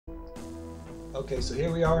Okay, so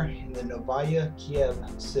here we are in the Novaya Kiev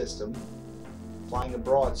system, flying a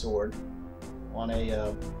broadsword on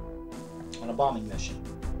a bombing mission.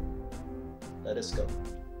 Let us go.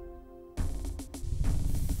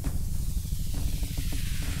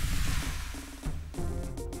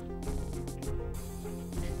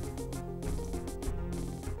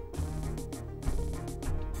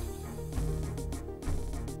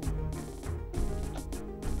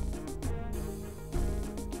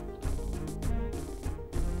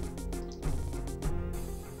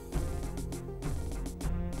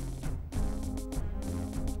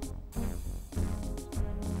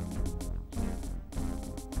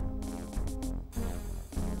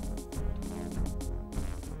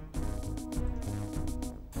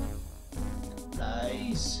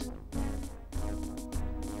 Nice.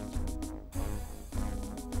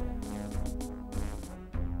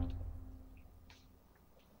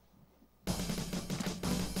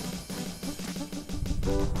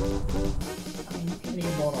 I mean, you can't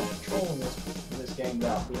even go on patrol in this game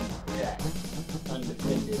without being jacked,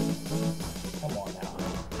 undefended. Come on now.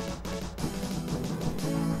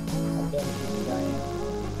 How dumb do you think I am?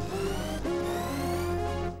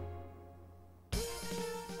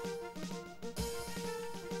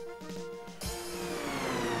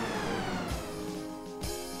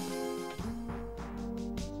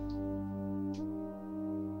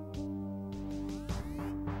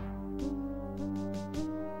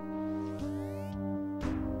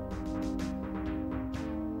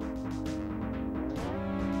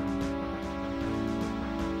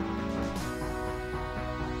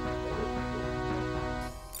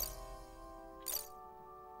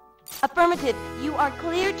 Affirmative. You are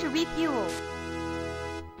clear to refuel.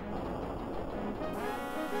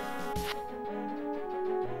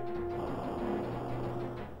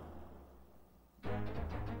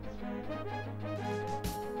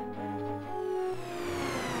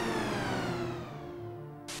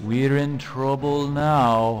 We're in trouble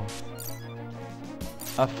now.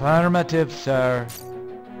 Affirmative, sir.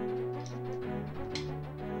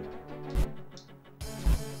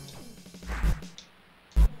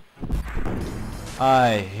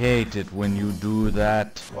 I hate it when you do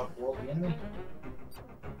that. What, world the enemy?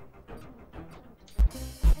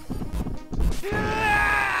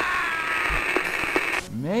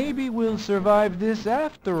 Maybe we'll survive this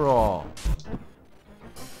after all.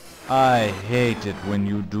 I hate it when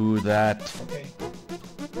you do that. Okay.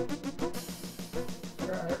 I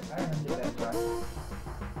earned it that time.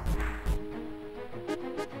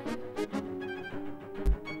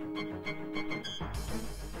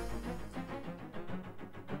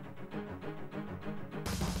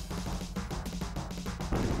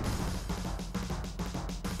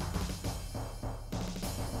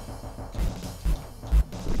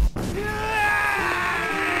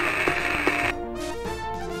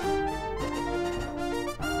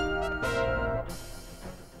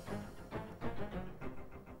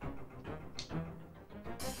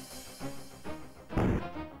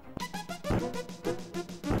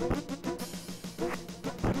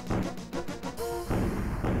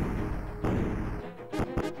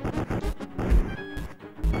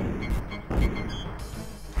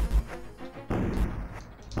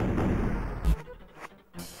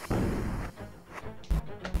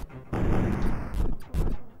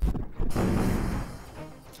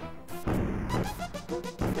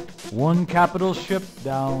 One capital ship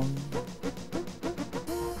down.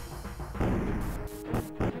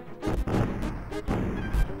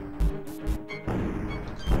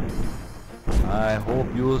 I hope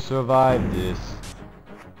you'll survive this.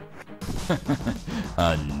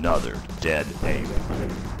 Another dead ape.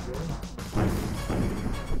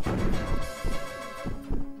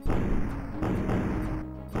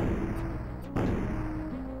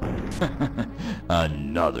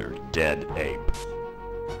 Another dead ape.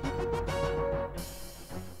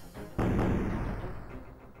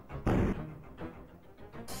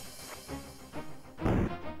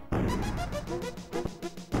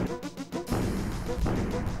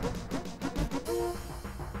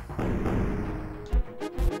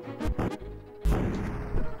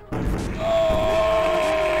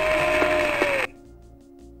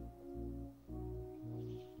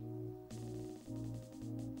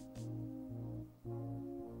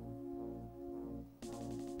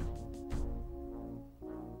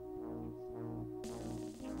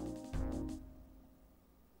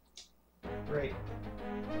 Great.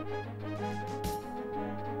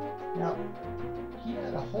 Now, he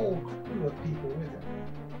had a whole crew of people with him.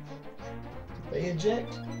 Did they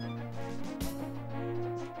eject?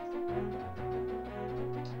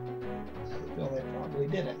 I feel they probably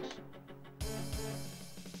didn't.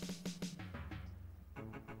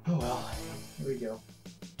 Oh well, here we go.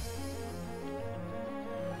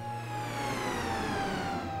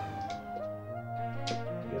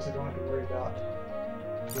 Guess I don't have to worry about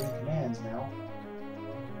doing commands now.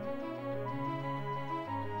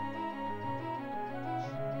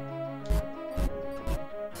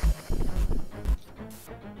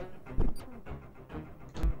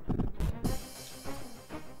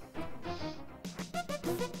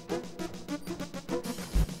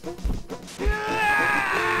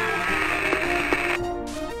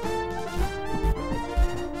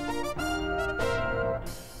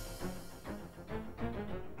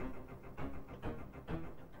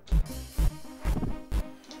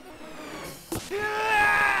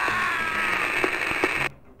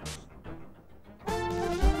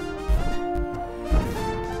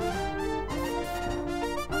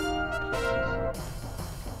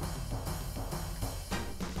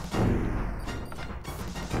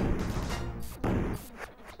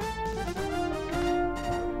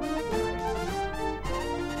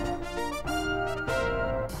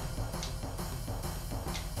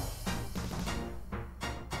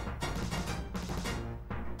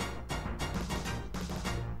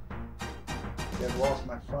 I've lost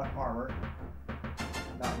my front armor.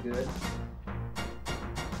 Not good.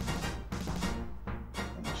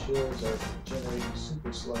 And the shields are generating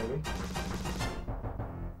super slowly.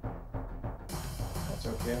 That's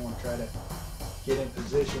okay. I'm going to try to get in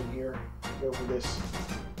position here. Go for this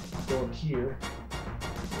door here.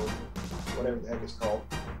 Or whatever the heck it's called.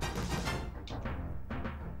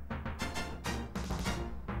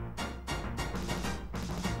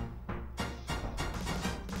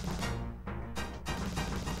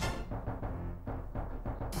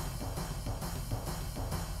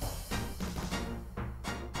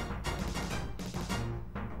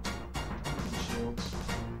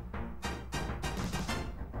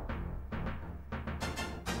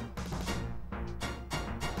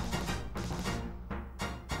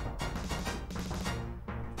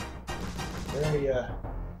 Very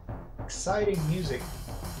exciting music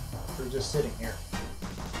for just sitting here.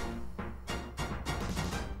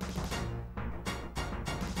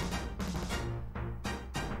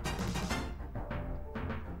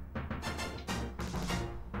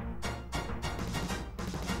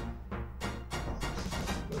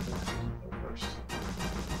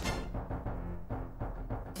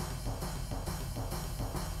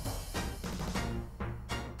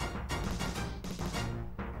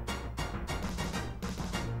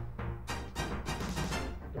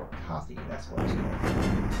 Dorkathi, that's what it's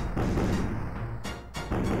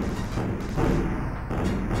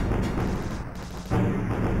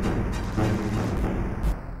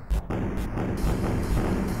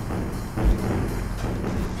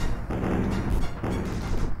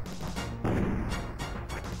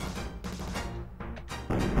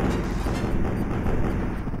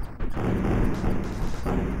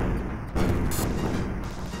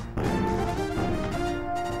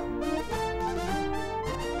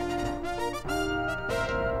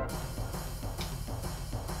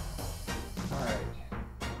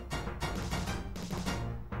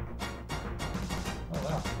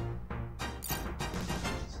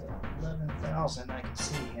and I can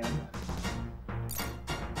see him.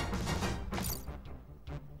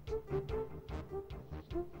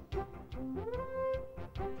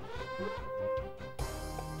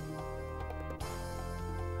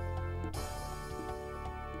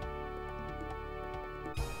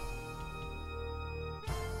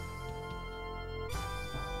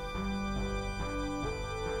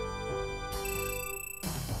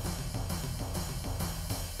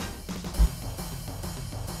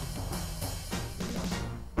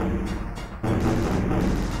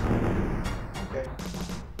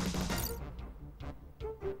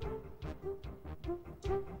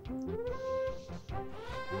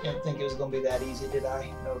 Didn't think it was going to be that easy, did I?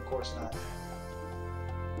 No, of course not.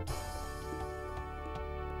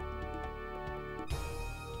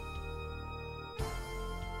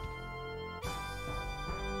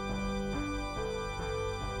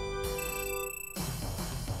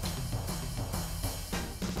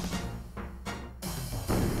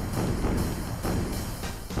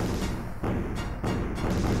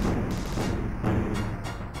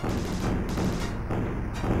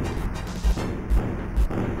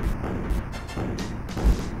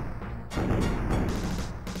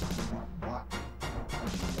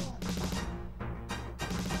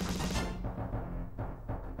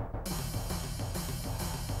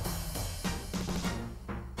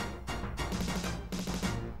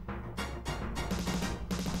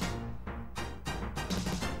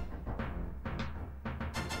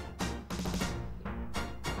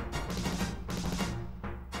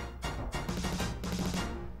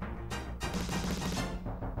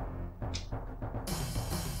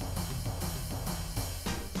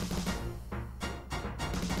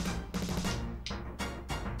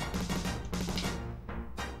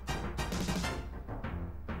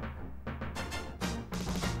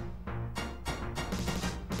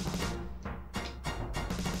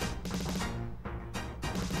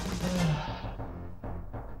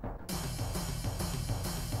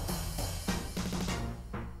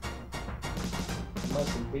 must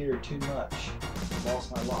have veered too much.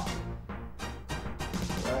 Lost my lock.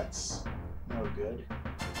 That's no good.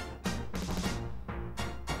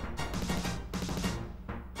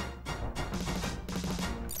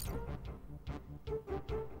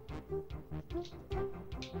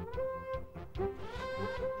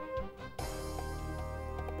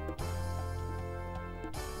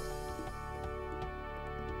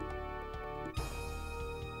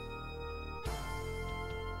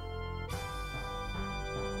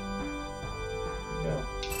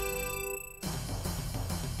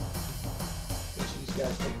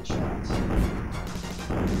 Gotta take the shots. I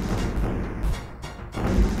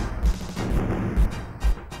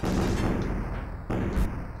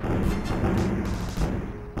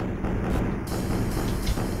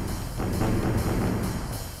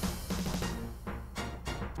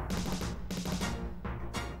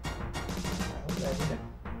hope that hit him.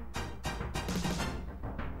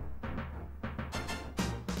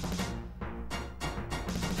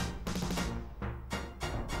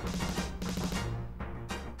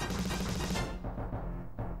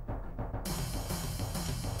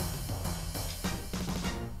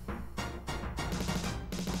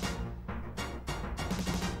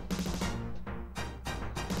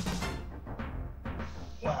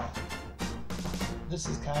 Wow, this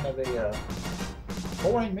is kind of a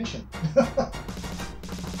boring mission.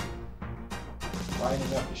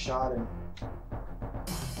 Lining up the shot and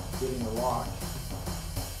getting the lock.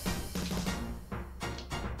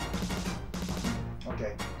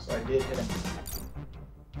 Okay, so I did hit him.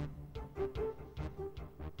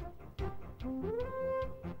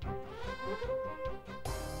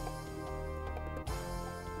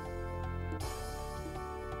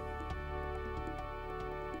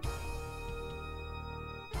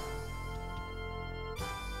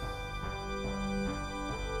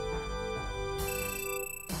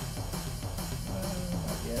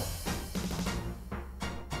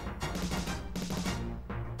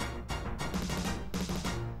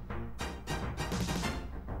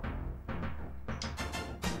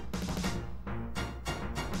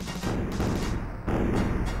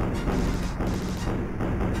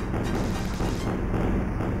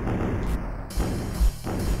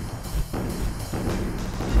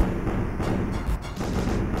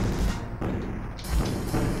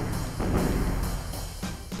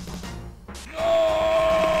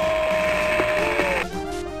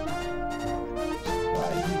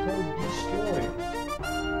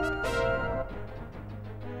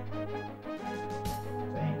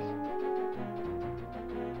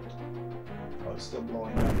 Still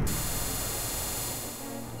blowing up.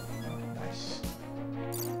 Oh, nice.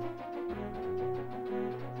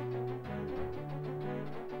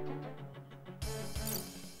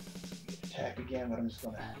 Attack again, but I'm just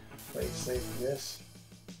gonna play it safe for this.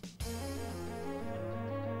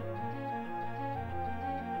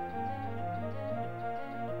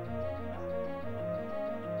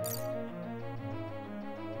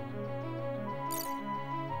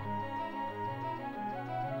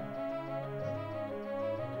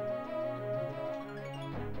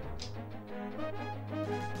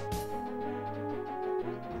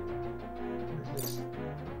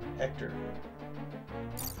 Hector.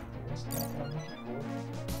 That's not what I'm looking for.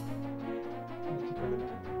 I'm looking for the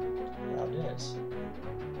Valdez.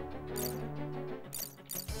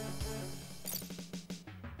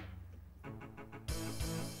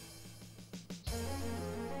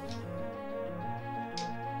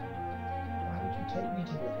 Why would you take me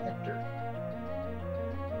to the Hector?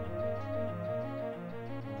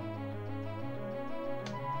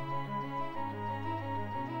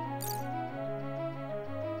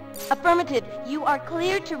 Affirmative. You are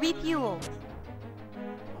clear to refuel.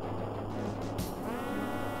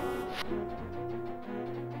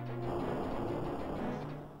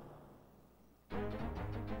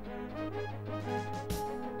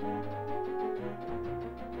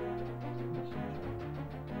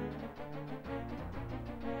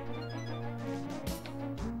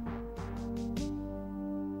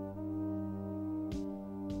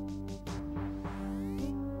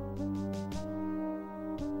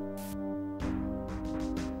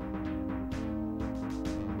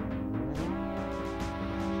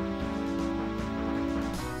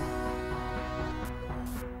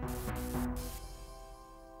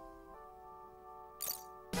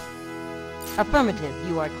 Affirmative.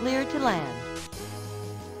 You are clear to land.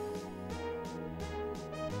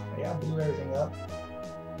 Yeah, I blew everything up.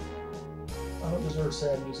 I don't deserve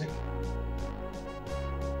sad music.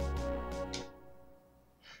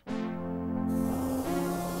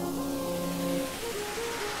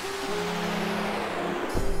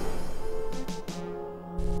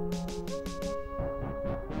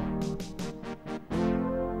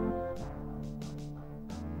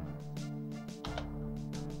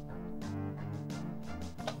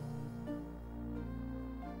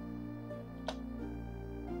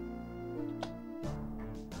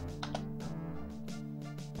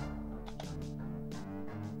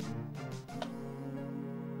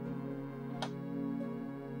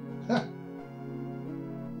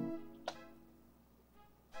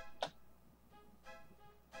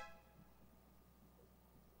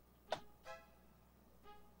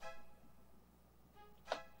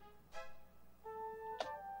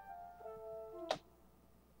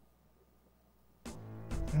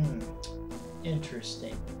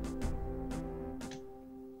 Interesting.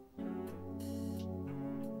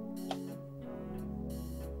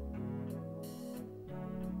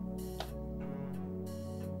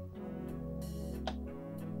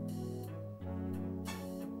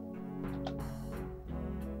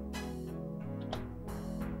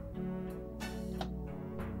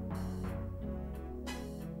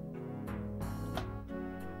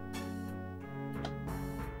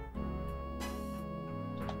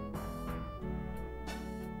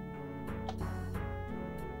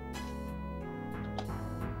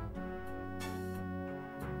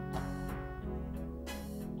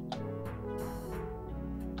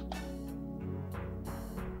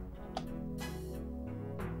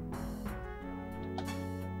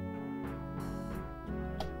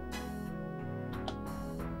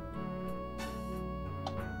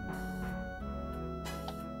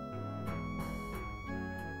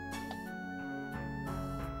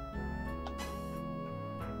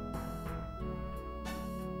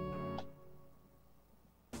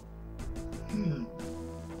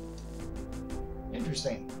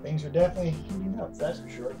 Interesting. Things are definitely heating up, that's for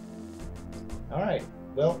sure. Alright,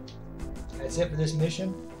 well, that's it for this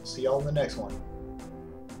mission. See y'all in the next one.